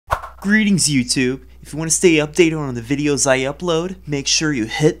Greetings YouTube! If you want to stay updated on the videos I upload, make sure you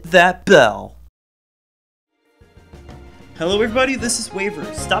hit that bell. Hello everybody, this is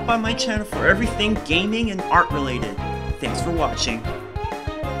Waver. Stop by my channel for everything gaming and art related. Thanks for watching.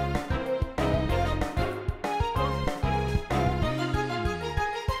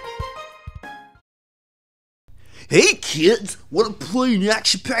 Hey kids, wanna play an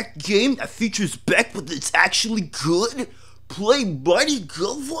action-packed game that features Beck but it's actually good? Play Mighty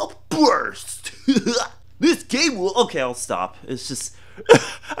Gunvolt Burst! This game will... Okay, I'll stop. It's just...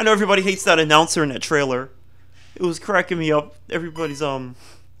 I know everybody hates that announcer in that trailer. It was cracking me up. Everybody's,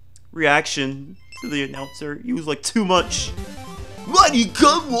 reaction to the announcer. He was like, too much. Mighty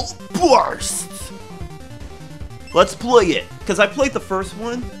Gunvolt Burst! Let's play it. Because I played the first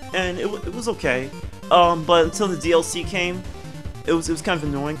one, and it was okay. But until the DLC came, it was kind of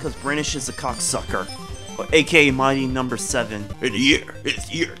annoying because British is a cocksucker. AKA Mighty Number 7. In a year,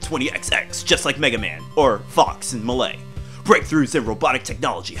 it's year 20XX, Just like Mega Man, or Fox in Malay. breakthroughs in robotic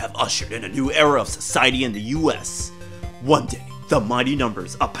technology have ushered in a new era of society in the US. One day, the Mighty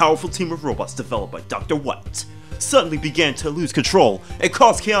Numbers, a powerful team of robots developed by Dr. White, Suddenly began to lose control and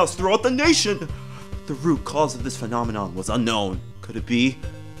cause chaos throughout the nation. The root cause of this phenomenon was unknown. Could it be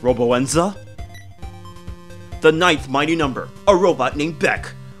Roboenza? The ninth Mighty Number, a robot named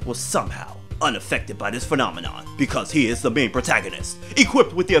Beck, was somehow unaffected by this phenomenon because he is the main protagonist,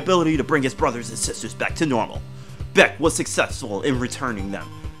 equipped with the ability to bring his brothers and sisters back to normal. Beck was successful in returning them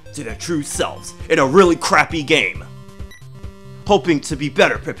to their true selves in a really crappy game. Hoping to be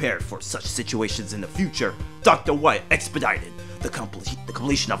better prepared for such situations in the future, Dr. White expedited the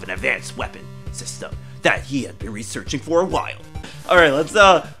completion of an advanced weapon system that he had been researching for a while. Alright, let's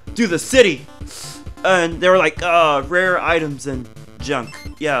do the city. And they were like, rare items and junk.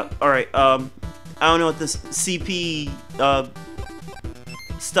 Yeah, alright, I don't know what this CP,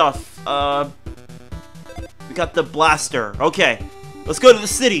 stuff, we got the blaster. Okay, let's go to the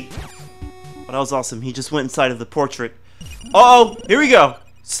city. Oh, that was awesome. He just went inside of the portrait. Oh, here we go.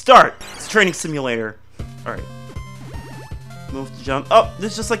 Start. It's a training simulator. Alright. Move to jump. Oh,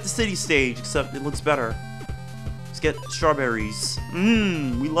 this is just like the city stage, except it looks better. Let's get strawberries.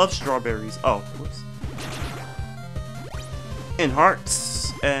 We love strawberries. Oh, whoops. And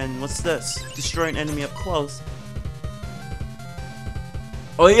hearts. And what's this? Destroy an enemy up close.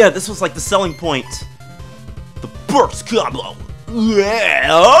 Oh yeah, this was like the selling point. The burst combo.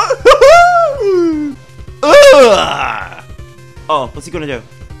 Oh, what's he gonna do?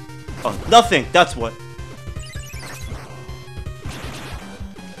 Oh, nothing. That's what.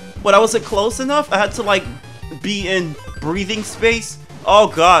 What, I wasn't close enough? I had to like be in breathing space? Oh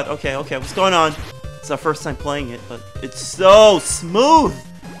god. Okay, what's going on? It's our first time playing it, but it's so smooth!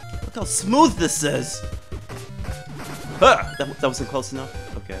 Look how smooth this is! That wasn't close enough?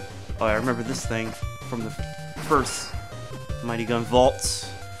 Okay. Oh, I remember this thing from the first Mighty Gunvolt.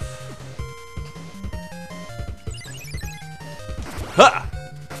 Ha!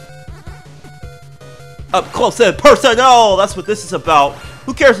 Up close and personal! That's what this is about.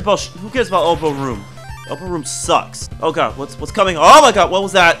 Who cares about Elbow Room? Elbow Room sucks. Oh god, what's coming? Oh my god, what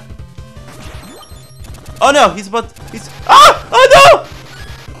was that? Oh no, he's ah! Oh no!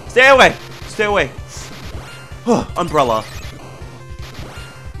 Stay away! Stay away. Umbrella.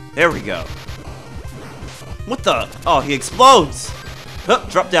 There we go. What the? Oh, he explodes!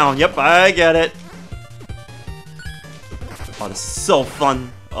 Drop down. Yep, I get it. Oh, this is so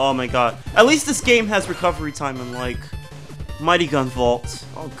fun. Oh my god. At least this game has recovery time unlike Mighty Gunvolt.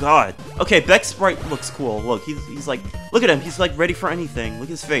 Oh god. Okay, Beck's sprite looks cool. Look, he's like, look at him. He's like ready for anything. Look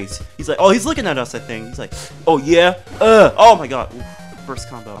at his face. He's like, oh, he's looking at us, I think. He's like, oh yeah? Oh my god. Oof. First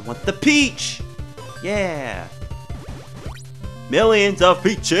combo. I want the peach! Yeah! Millions of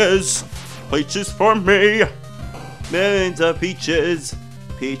peaches! Peaches for me! Millions of peaches!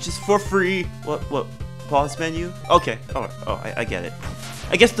 Peaches for free! What? Pause menu? Okay. Oh, I get it.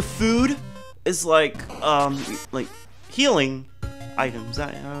 I guess the food is like healing items.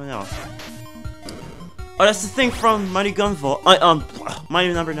 I don't know. Oh, that's the thing from Mighty Gunvolt.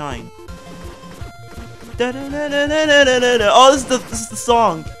 Mighty Number 9. Oh, this is the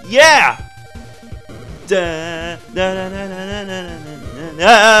song. Yeah.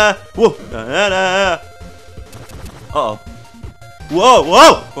 Uh-oh.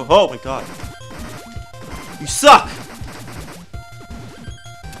 Whoa! Oh my god. You suck!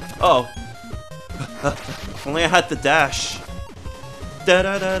 Uh oh. If only I had the dash. Da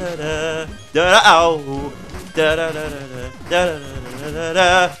da da da da da ow. Da da da da da da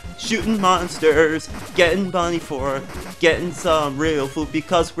da. Shooting monsters, getting money for getting some real food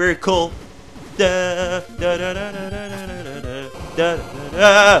because we're cool. Da da da da da da da da da da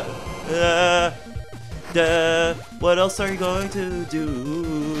da. What else are you going to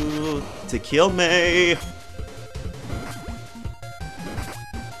do to kill me?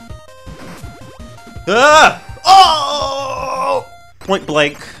 Oh! Point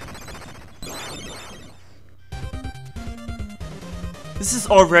blank. This is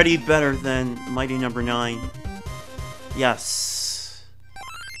already better than Mighty Number 9. Yes.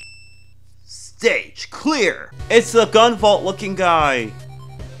 Stage clear. It's the Gunvolt looking guy.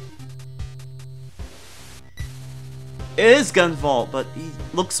 It is Gunvolt, but he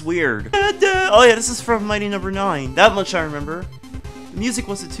looks weird. Oh yeah, this is from Mighty Number 9. That much I remember. The music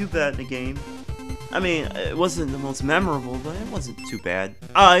wasn't too bad in the game. I mean, it wasn't the most memorable, but it wasn't too bad.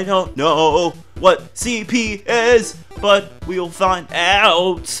 I don't know what CP is, but we'll find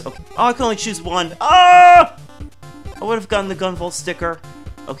out. Okay. Oh, I can only choose one. Ah! I would have gotten the Gunvolt sticker.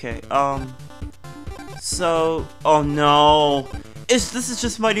 Okay, so, oh no. This is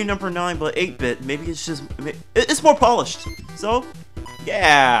just Mighty Number 9, but 8-bit. Maybe it's just, it's more polished. So,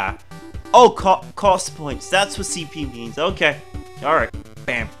 yeah. Oh, cost points. That's what CP means. Okay. Alright.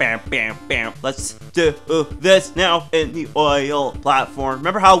 Bam, bam, bam, bam. Let's do this now in the oil platform.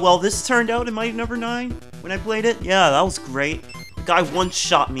 Remember how well this turned out in Mighty Number 9 when I played it? Yeah, that was great. The guy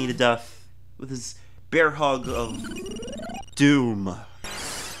one-shot me to death with his bear hug of doom.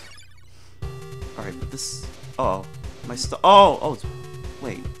 Alright, but this... Uh-oh. My stuff... Oh,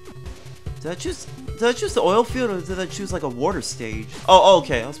 wait. Did I choose the oil field, or did I choose, like, a water stage? Oh,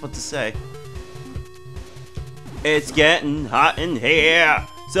 okay, I was about to say. It's getting hot in here,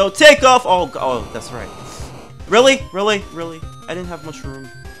 so take off. Oh, that's right. Really? I didn't have much room.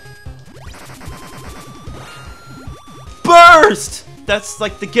 Burst! That's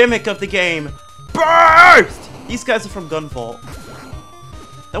like the gimmick of the game. Burst! These guys are from Gunvolt.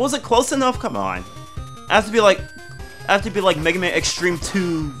 That wasn't close enough. Come on. I have to be like Mega Man Extreme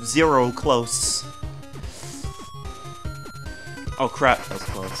 2 Zero close. Oh crap, that was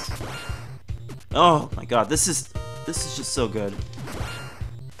close. Oh my god, this is just so good.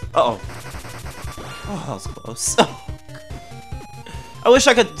 Uh-oh. Oh, that was close. I wish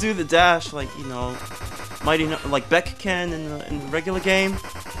I could do the dash like, you know, like Beck can in the regular game.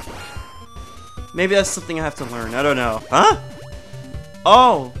 Maybe that's something I have to learn. I don't know. Huh?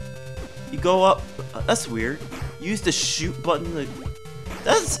 Oh. You go up. That's weird. Use the shoot button to...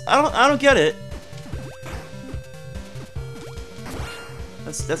 I don't get it.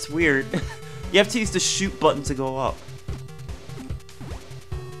 That's weird. You have to use the shoot button to go up.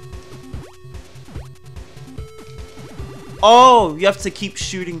 Oh, you have to keep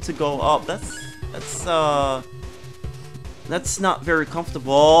shooting to go up. That's not very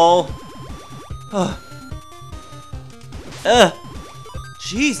comfortable.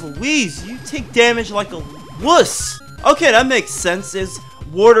 Jeez Louise, you take damage like a wuss. Okay, that makes sense. There's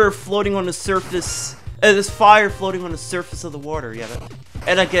water floating on the surface. There's fire floating on the surface of the water. Yeah,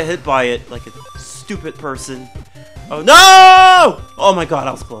 and I get hit by it like a stupid person. Oh no! Oh my god,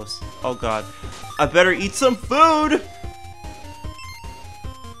 I was close. Oh god. I better eat some food!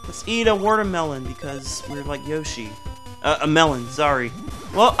 Let's eat a watermelon because we're like Yoshi. A melon, sorry.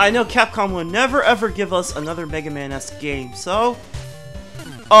 Well, I know Capcom will never ever give us another Mega Man-esque game, so...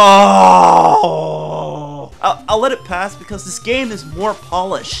 Oh! I'll let it pass because this game is more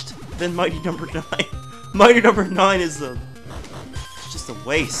polished than Mighty Number 9. Mighty Number 9 is it's just a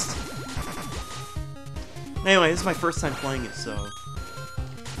waste. Anyway, this is my first time playing it, so...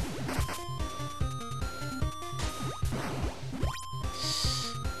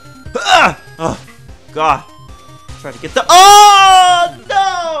 Ah! Oh, God. Try to get the... Oh,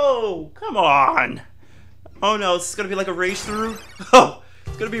 no! Come on! Oh, no, this is gonna be like a rage through. Oh,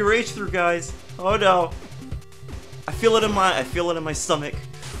 it's gonna be a rage through, guys. Oh, no. I feel it in my stomach.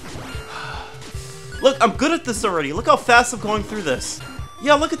 Look, I'm good at this already. Look how fast I'm going through this.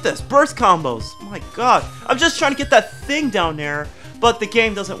 Yeah, look at this. Burst combos. Oh my god. I'm just trying to get that thing down there, but the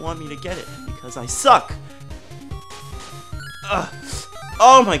game doesn't want me to get it because I suck.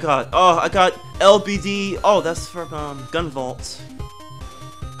 Oh my god. Oh, I got LBD. Oh, that's from Gunvolt.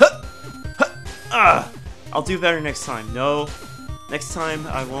 I'll do better next time. No. Next time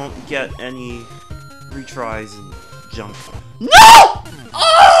I won't get any retries and jump. No!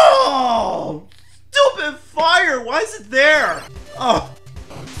 Oh! Stupid fire! Why is it there? Oh,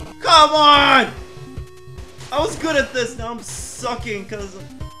 come on! I was good at this, now I'm sucking because of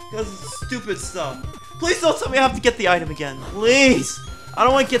stupid stuff. Please don't tell me I have to get the item again. Please! I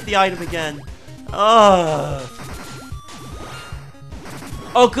don't want to get the item again. Oh,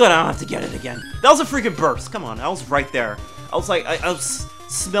 good, I don't have to get it again. That was a freaking burst. Come on, I was right there. I was like, I was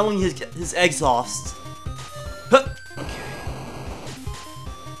smelling his exhaust. Huh. Okay.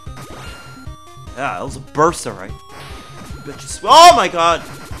 Yeah, that was a burst, alright. Oh my god!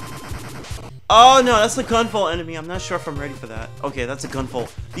 Oh no, that's a Gunvolt enemy. I'm not sure if I'm ready for that. Okay, that's a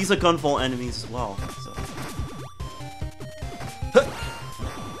Gunvolt. These are Gunvolt enemies as well. So.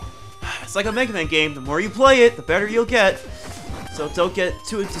 It's like a Mega Man game. The more you play it, the better you'll get. So don't get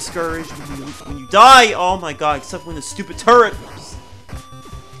too discouraged when you die. Oh my god, except when the stupid turret.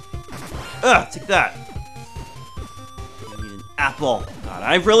 Take that. I need an apple. God,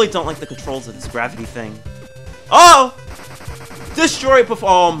 I really don't like the controls of this gravity thing. Oh! Destroy it before.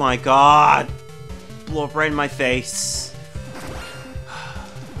 Oh my god. Blow up right in my face.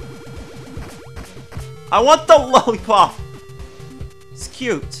 I want the lollipop. It's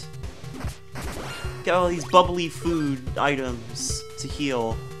cute. Got all these bubbly food items to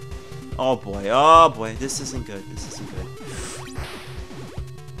heal. Oh boy, this isn't good. This isn't good.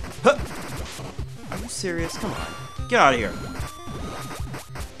 Huh. Are you serious? Come on. Get out of here.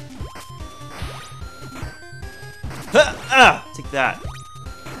 Huh. Take that.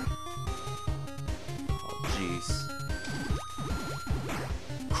 Oh, jeez.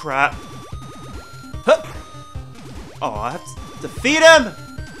 Crap. Huh. Oh, I have to defeat him!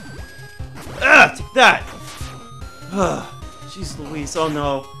 Take that! Jeez Louise, oh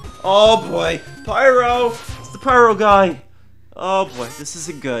no. Oh boy, Pyro! It's the Pyro guy! Oh boy, this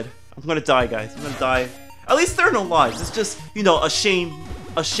isn't good. I'm gonna die, guys. I'm gonna die. At least there are no lives. It's just, you know, a shame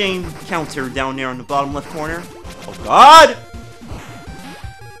counter down there in the bottom left corner. Oh god!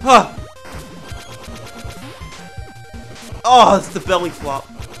 Huh. Oh, it's the belly flop.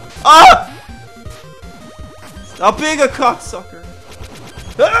 Ah! Stop being a cocksucker.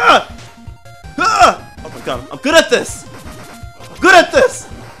 Ah! Ah! Oh my god, I'm good at this! I'm good at this!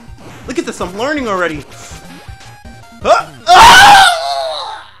 Look at this, I'm learning already. Ah! Ah!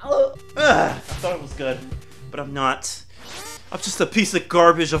 I thought it was good, but I'm not. I'm just a piece of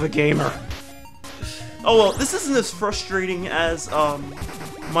garbage of a gamer. Oh well, this isn't as frustrating as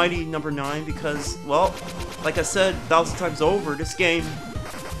Mighty Number 9 because, well, like I said 1,000 times over, this game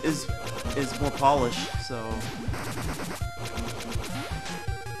is more polished, so.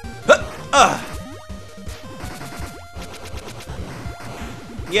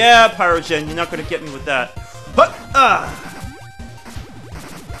 Yeah, Pyrogen, you're not gonna get me with that.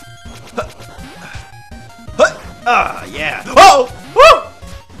 Yeah. Oh! Woo!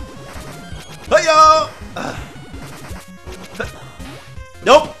 Hey-yo!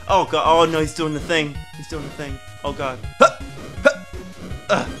 Nope! Oh god, oh no, he's doing the thing. He's doing the thing. Oh god.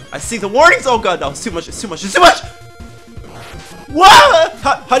 I see the warnings! Oh god, no, it's too much, it's too much, it's too much! What?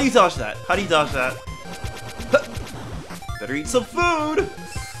 How do you dodge that? How do you dodge that? Better eat some food!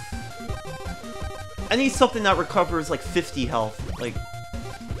 I need something that recovers like 50 health. Like.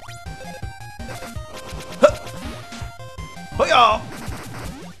 Ho-ya!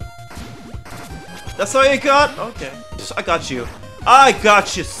 That's all you got? Okay. I got you. I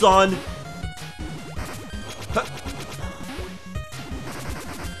got you, son!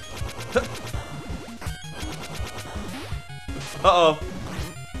 Uh-oh.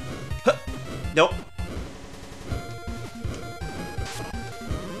 Nope.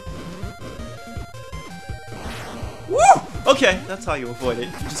 Woo! Okay, that's how you avoid it.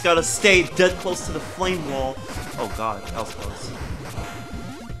 You just gotta stay dead close to the flame wall. Oh god, that was close.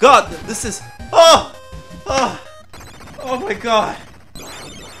 God, this is... Oh! Oh! Oh my god.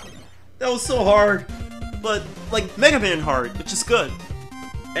 That was so hard. But, like, Mega Man hard, which is good.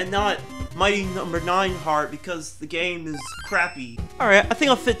 And not Mighty Number 9 hard because the game is crappy. Alright, I think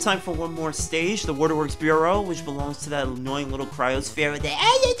I'll fit time for one more stage, the Waterworks Bureau, which belongs to that annoying little cryosphere with the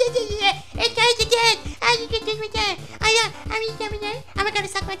It goes again! I'm gonna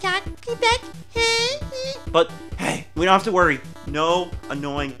suck my cock. Beck. But, hey, we don't have to worry. No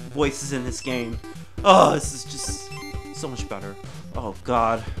annoying voices in this game. Oh, this is just so much better. Oh,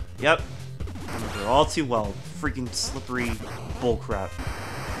 God. Yep. I remember all too well. Freaking slippery bullcrap.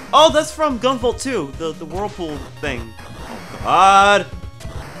 Oh, that's from Gunvolt 2, the whirlpool thing. Oh, God.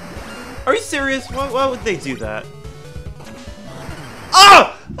 Are you serious? Why would they do that?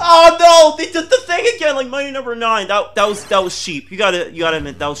 Ah! Oh no! They did the thing again, like Mighty Number 9. That was cheap. You gotta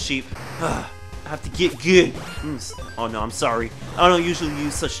admit that was cheap. I have to get good. Oh no, I'm sorry. I don't usually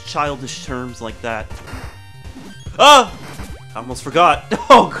use such childish terms like that. Ah! I almost forgot.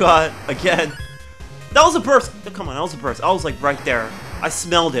 Oh god, again. That was a burst. Oh, come on, that was a burst. I was like right there. I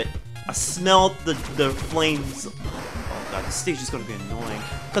smelled it. I smelled the flames. Oh god, this stage is gonna be annoying.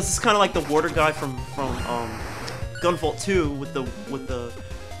 Cause it's kind of like the water guy from Gunvolt 2 with the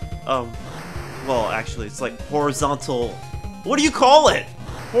well, actually, it's like horizontal. What do you call it?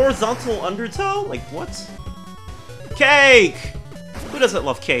 Horizontal undertow? Like what? Cake! Who doesn't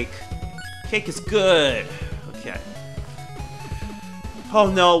love cake? Cake is good. Okay. Oh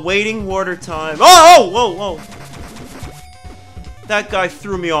no, waiting water time. Oh, whoa, whoa. That guy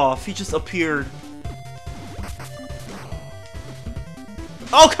threw me off. He just appeared.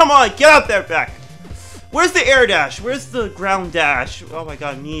 Oh, come on, get out there, Beck. Where's the air dash? Where's the ground dash? Oh my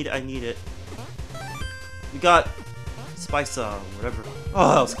god, I need it. We got spice, whatever.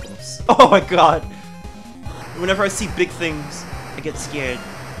 Oh, that was close. Oh my god. Whenever I see big things, I get scared.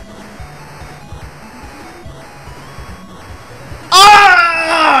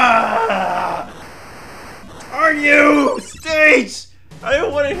 Ah! Are you stage? I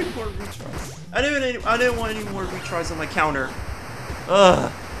didn't want any more retries. I didn't want any more retries on my counter.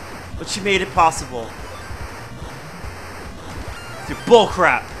 Ugh. But she made it possible. It's your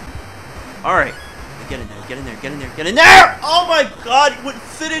bullcrap. All right. Get in there. Get in there. Get in there. Get in there! Oh my god! It wouldn't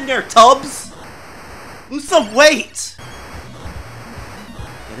fit in there, Tubbs. Lose some weight.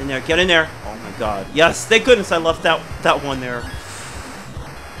 Get in there. Get in there. Oh my god. Yes. Thank goodness I left that one there.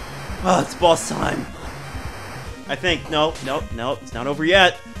 Oh, it's boss time. I think. No. It's not over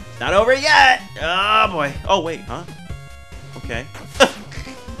yet. It's not over yet. Oh boy. Oh wait. Huh? Okay.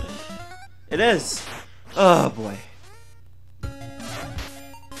 It is. Oh boy.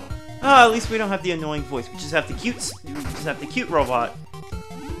 Oh, at least we don't have the annoying voice. We just have the cute robot.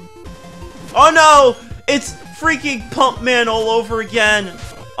 Oh no! It's freaking Pump Man all over again.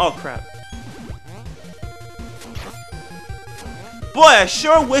 Oh crap. Boy, I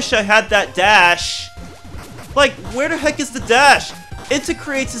sure wish I had that dash. Like, where the heck is the dash?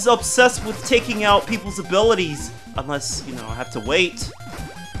 Integrates is obsessed with taking out people's abilities. Unless, you know, I have to wait.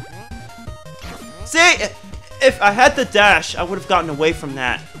 See, if I had the dash, I would have gotten away from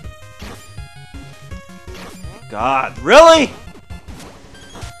that. God, really?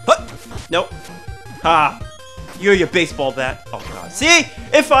 Huh. Nope. Ha. You're your baseball bat. Oh god. See,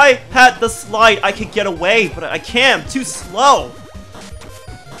 if I had the slide, I could get away, but I can't. I'm too slow.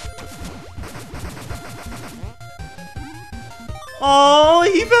 Oh,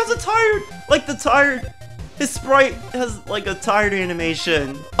 he has a tired, like the tired. His sprite has like a tired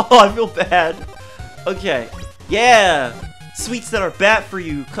animation. Oh, I feel bad. Okay. Yeah. Sweets that are bad for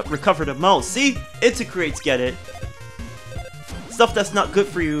you recover the most. See? Integrates get it. Stuff that's not good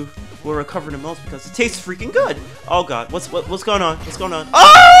for you will recover the most because it tastes freaking good. Oh god. What's going on? What's going on?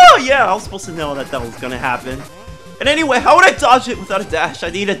 Oh yeah, I was supposed to know that was gonna happen. And anyway, how would I dodge it without a dash? I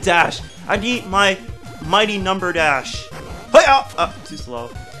need a dash. I need my mighty number dash. Hey, oh, too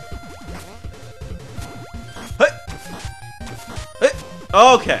slow. Hey. Hey.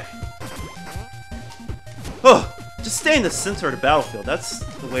 Okay. Oh, just stay in the center of the battlefield. That's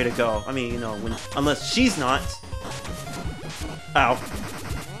the way to go. I mean, you know, unless she's not. Ow.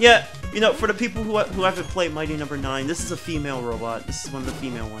 Yeah, you know, for the people who haven't played Mighty Number 9, this is a female robot. This is one of the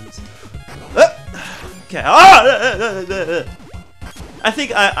female ones. Okay. I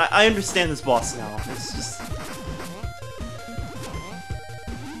think I understand this boss now. It's just.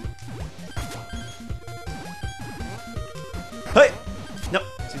 Hey! Nope,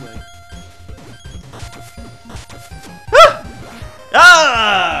 too late.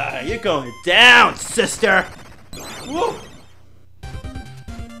 Ah! You're going down, sister! Whoa!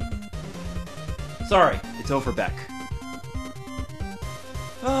 Sorry, it's over, Beck.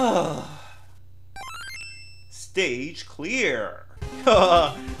 Stage clear.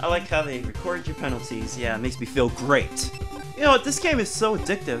 I like how they record your penalties. Yeah, it makes me feel great. You know what, this game is so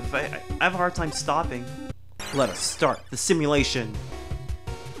addictive. I have a hard time stopping. Let us start the simulation.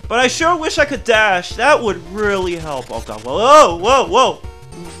 But I sure wish I could dash. That would really help. Oh god, whoa, whoa, whoa!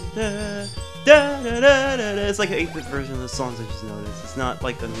 It's like an 8-bit version of the songs I just noticed. It's not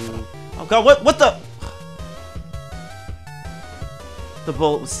like a new... Oh god, what the... The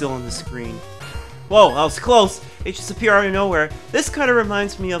bullet was still on the screen. Whoa, that was close! It just appeared out of nowhere. This kind of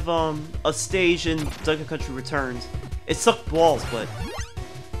reminds me of a stage in Donkey Country Returns. It sucked balls, but...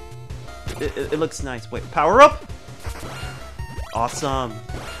 It looks nice. Wait, power up? Awesome.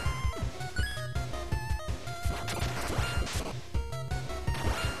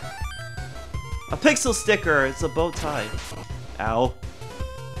 A pixel sticker. It's a bow tie. Ow.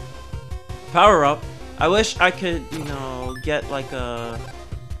 Power up. I wish I could, you know, get like a...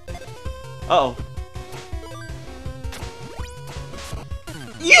 Uh-oh.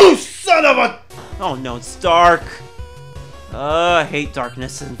 You son of a... Oh no, it's dark. I hate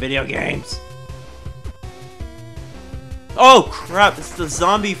darkness in video games. Oh crap, it's the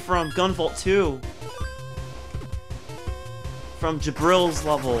zombie from Gunvolt 2. From Jabril's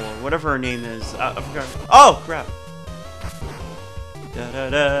level, or whatever her name is. I forgot. Oh crap. Da da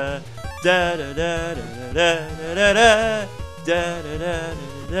da da da da da da da da da da da da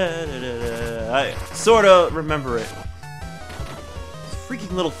I sorta remember it. These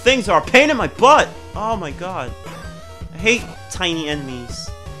freaking little things are a pain in my butt! Oh my god. I hate tiny enemies.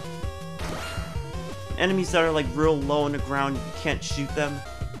 Enemies that are like real low on the ground, you can't shoot them.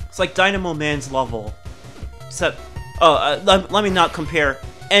 It's like Dynamo Man's level. Except, let me not compare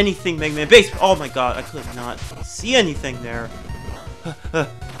anything Mega Man Base. Oh my god, I could not see anything there.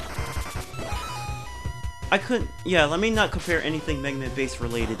 I couldn't, yeah, let me not compare anything Mega Man Base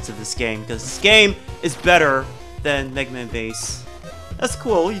related to this game, because this game is better than Mega Man Base. That's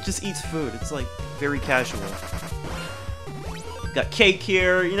cool, he just eats food. It's like very casual. Got cake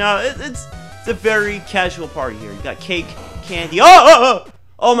here, you know, it's a very casual party here. You got cake, candy.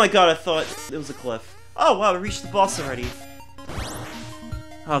 Oh my god, I thought it was a cliff. Oh wow, we reached the boss already.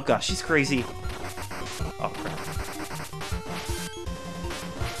 Oh gosh, she's crazy. Oh crap.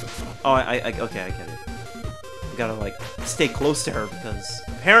 Oh, okay, I get it. I gotta like stay close to her because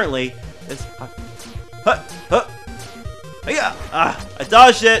apparently it's. Yeah, I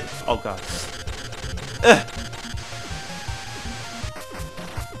dodged it. Oh god.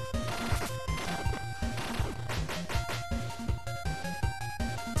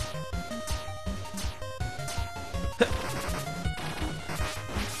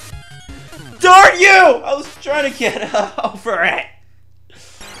 Darn you! I was trying to get over it.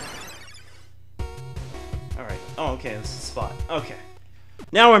 Alright. Oh, okay, this is the spot. Okay.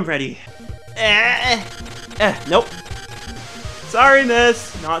 Now I'm ready. Nope. Sorry,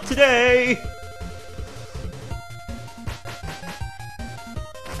 miss. Not today.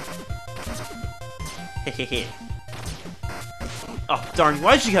 Hehehe. Oh, darn.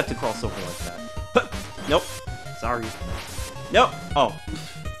 Why did you have to cross over like that? Nope. Sorry. Nope. Oh.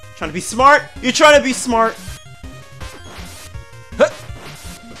 Trying to be smart? You're trying to be smart.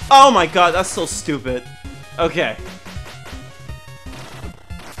 Oh my god, that's so stupid. Okay.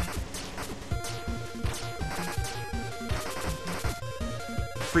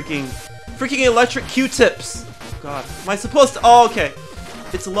 Freaking electric Q-tips. Oh god. Am I supposed to? Oh, okay.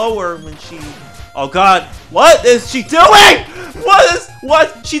 It's lower when she. Oh god. What is she doing?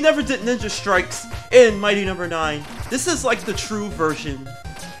 What? She never did ninja strikes in Mighty Number 9. This is like the true version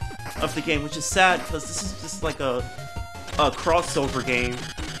of the game, which is sad because this is just like a crossover game.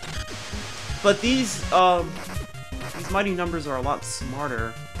 But these Mighty Numbers are a lot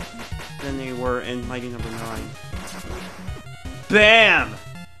smarter than they were in Mighty Number 9. Bam!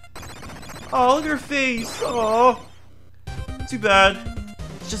 Oh, look at her face! Oh, too bad.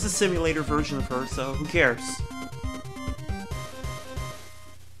 It's just a simulator version of her, so who cares?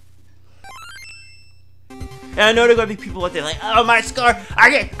 And I know there are gonna be people out there like, oh my score, I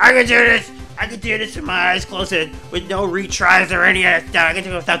can do this! I can do this with my eyes closed with no retries or any of that stuff. I can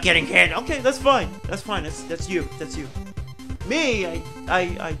do it without getting hit. Okay, that's fine. That's fine. That's you. That's you. Me,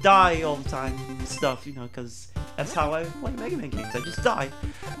 I die all the time and stuff, you know, because that's how I play Mega Man games. I just die.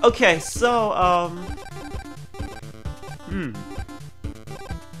 Okay, so, I'll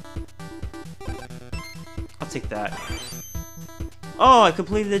take that. Oh, I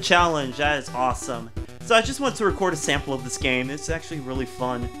completed the challenge. That is awesome. So I just want to record a sample of this game. It's actually really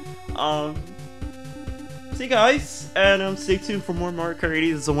fun. See you guys, and stay tuned for more Mario Kart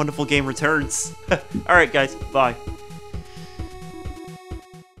 8 This is a Wonderful Game returns. Alright guys, bye.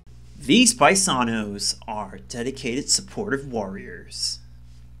 These paisanos are dedicated supportive warriors.